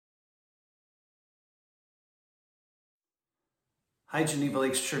Hi, Geneva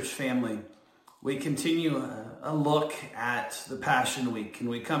Lakes Church family. We continue a look at the Passion Week, and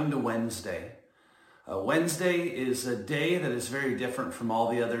we come to Wednesday. Wednesday is a day that is very different from all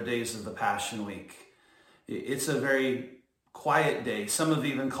the other days of the Passion Week. It's a very quiet day. Some have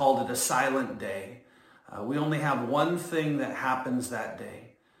even called it a silent day. We only have one thing that happens that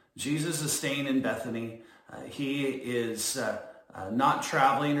day. Jesus is staying in Bethany. He is not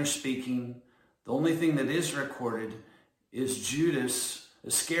traveling or speaking. The only thing that is recorded is Judas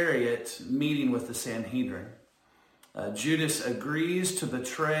Iscariot meeting with the Sanhedrin. Judas agrees to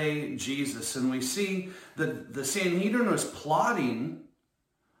betray Jesus, and we see that the Sanhedrin was plotting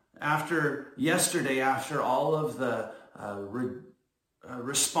after all of the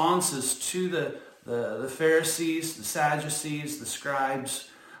responses to the Pharisees, the Sadducees, the scribes,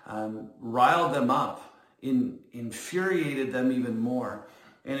 riled them up, infuriated them even more.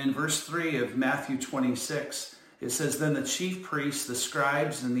 And in verse 3 of Matthew 26, it says, "Then the chief priests, the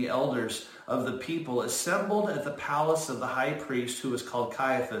scribes, and the elders of the people assembled at the palace of the high priest, who was called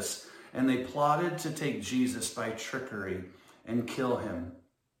Caiaphas, and they plotted to take Jesus by trickery and kill him."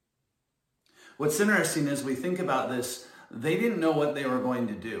 What's interesting is we think about this, they didn't know what they were going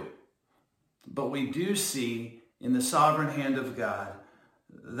to do. But we do see in the sovereign hand of God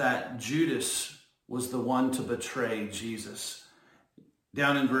that Judas was the one to betray Jesus.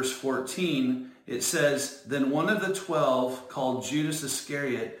 Down in verse 14, it says, "Then one of the 12, called Judas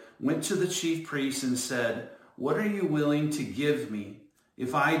Iscariot, went to the chief priests and said, 'What are you willing to give me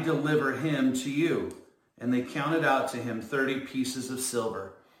if I deliver him to you?' And they counted out to him 30 pieces of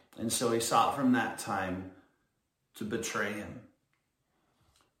silver. And so he sought from that time to betray him."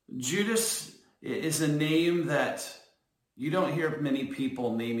 Judas is a name that you don't hear many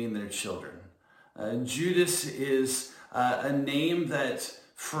people naming their children. Judas is a name that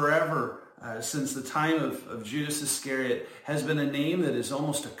forever, since the time of Judas Iscariot, has been a name that is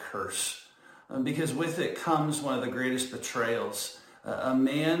almost a curse, because with it comes one of the greatest betrayals. A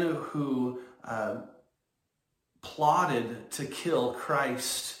man who plotted to kill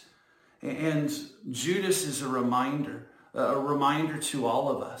Christ. And Judas is a reminder to all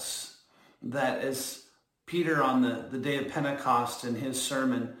of us that, as Peter on the day of Pentecost in his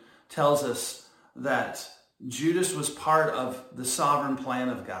sermon tells us, that Judas was part of the sovereign plan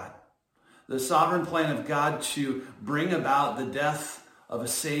of God. The sovereign plan of God to bring about the death of a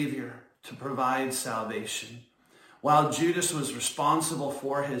Savior to provide salvation. While Judas was responsible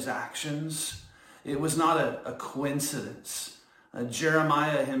for his actions, it was not a coincidence.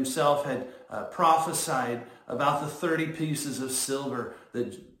 Jeremiah himself had prophesied about the 30 pieces of silver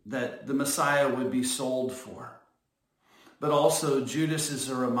that the Messiah would be sold for. But also Judas is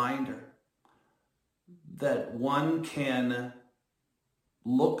a reminder that one can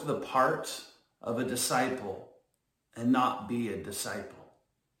look the part of a disciple and not be a disciple.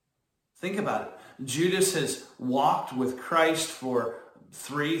 Think about it. Judas has walked with Christ for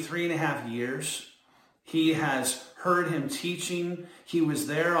three and a half years. He has heard him teaching. He was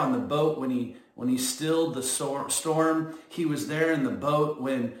there on the boat when he stilled the storm. He was there in the boat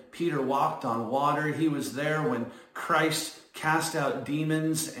when Peter walked on water. He was there when Christ cast out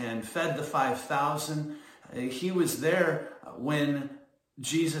demons and fed the 5,000. He was there when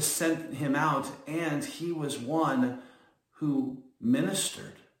Jesus sent him out, and he was one who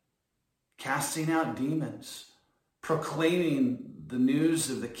ministered, casting out demons, proclaiming the news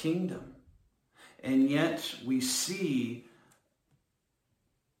of the kingdom. And yet we see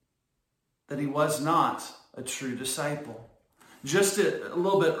that he was not a true disciple. Just a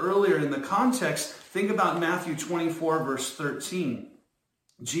little bit earlier in the context, think about Matthew 24, verse 13.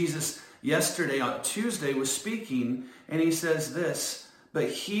 Jesus yesterday on Tuesday was speaking, and he says this, "But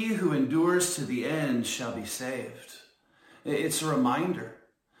he who endures to the end shall be saved." It's a reminder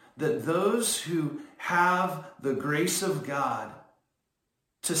that those who have the grace of God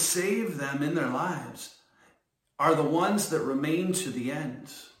to save them in their lives are the ones that remain to the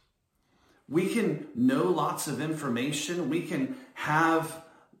end. We can know lots of information. We can have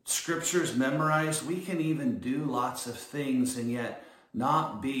scriptures memorized. We can even do lots of things and yet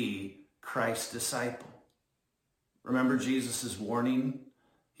not be Christ's disciple. Remember Jesus' warning?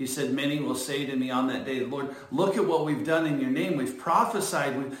 He said, "Many will say to me on that day, 'Lord, look at what we've done in your name. We've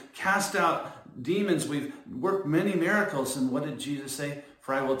prophesied, we've cast out demons, we've worked many miracles.' And what did Jesus say?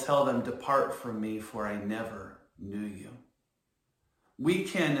 'For I will tell them, depart from me, for I never knew you.'" We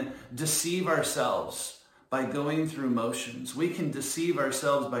can deceive ourselves by going through motions. We can deceive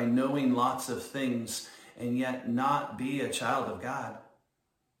ourselves by knowing lots of things and yet not be a child of God.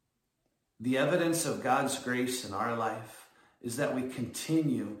 The evidence of God's grace in our life is that we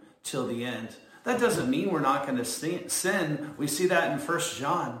continue till the end. That doesn't mean we're not going to sin. We see that in 1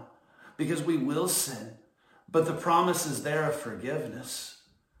 John, because we will sin. But the promise is there of forgiveness.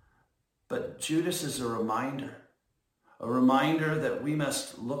 But Judas is a reminder that we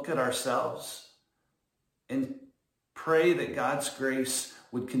must look at ourselves and pray that God's grace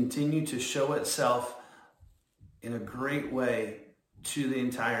would continue to show itself in a great way to the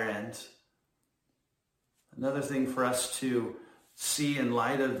entire end. Another thing for us to see in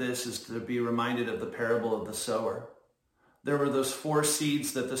light of this is to be reminded of the parable of the sower. There were those 4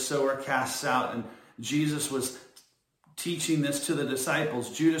 seeds that the sower casts out, and Jesus was teaching this to the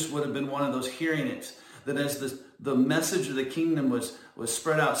disciples. Judas would have been one of those hearing it, that as the message of the kingdom was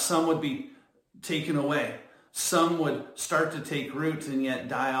spread out, some would be taken away. Some would start to take root and yet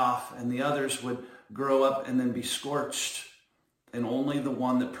die off, and the others would grow up and then be scorched. And only the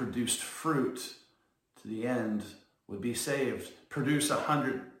one that produced fruit to the end would be saved, produce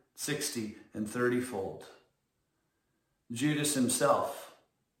 160 and 30-fold. Judas himself,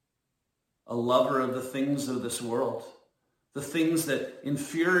 a lover of the things of this world, the things that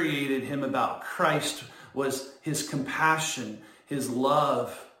infuriated him about Christ was his compassion, his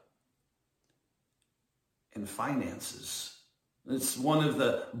love, and finances. It's one of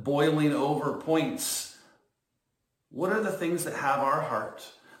the boiling over points. What are the things that have our heart?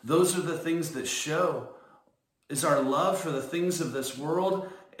 Those are the things that show is our love for the things of this world,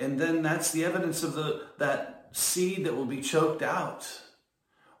 and then that's the evidence of that seed that will be choked out.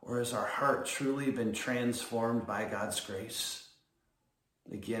 Or has our heart truly been transformed by God's grace?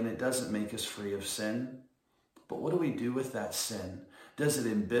 Again, it doesn't make us free of sin, but what do we do with that sin? Does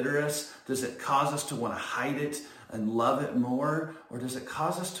it embitter us? Does it cause us to want to hide it and love it more? Or does it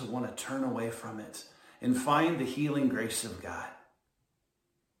cause us to want to turn away from it and find the healing grace of God?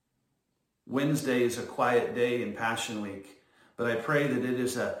 Wednesday is a quiet day in Passion Week, but I pray that it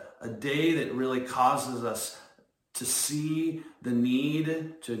is a day that really causes us to see the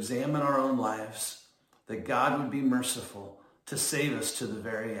need to examine our own lives, that God would be merciful to save us to the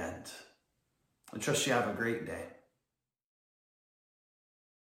very end. I trust you have a great day.